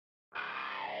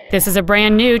This is a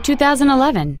brand new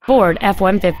 2011 Ford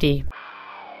F-150.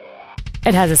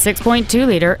 It has a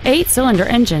 6.2-liter 8-cylinder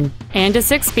engine and a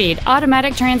 6-speed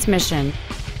automatic transmission.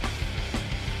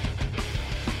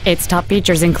 Its top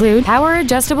features include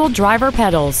power-adjustable driver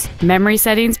pedals, memory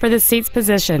settings for the seat's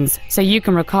positions so you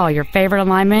can recall your favorite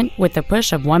alignment with the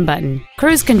push of one button,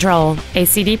 cruise control, a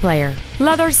CD player,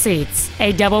 leather seats,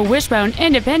 a double wishbone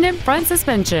independent front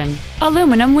suspension,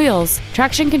 aluminum wheels,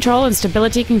 traction control and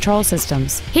stability control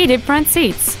systems, heated front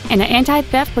seats, and an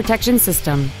anti-theft protection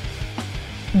system.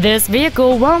 This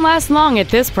vehicle won't last long at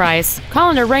this price.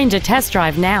 Call and arrange a test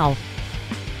drive now.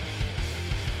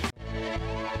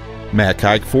 Matt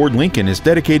Haik Ford Lincoln is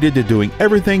dedicated to doing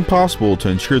everything possible to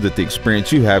ensure that the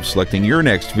experience you have selecting your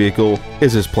next vehicle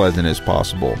is as pleasant as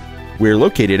possible. We're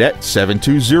located at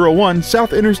 7201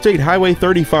 South Interstate Highway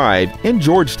 35 in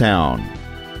Georgetown.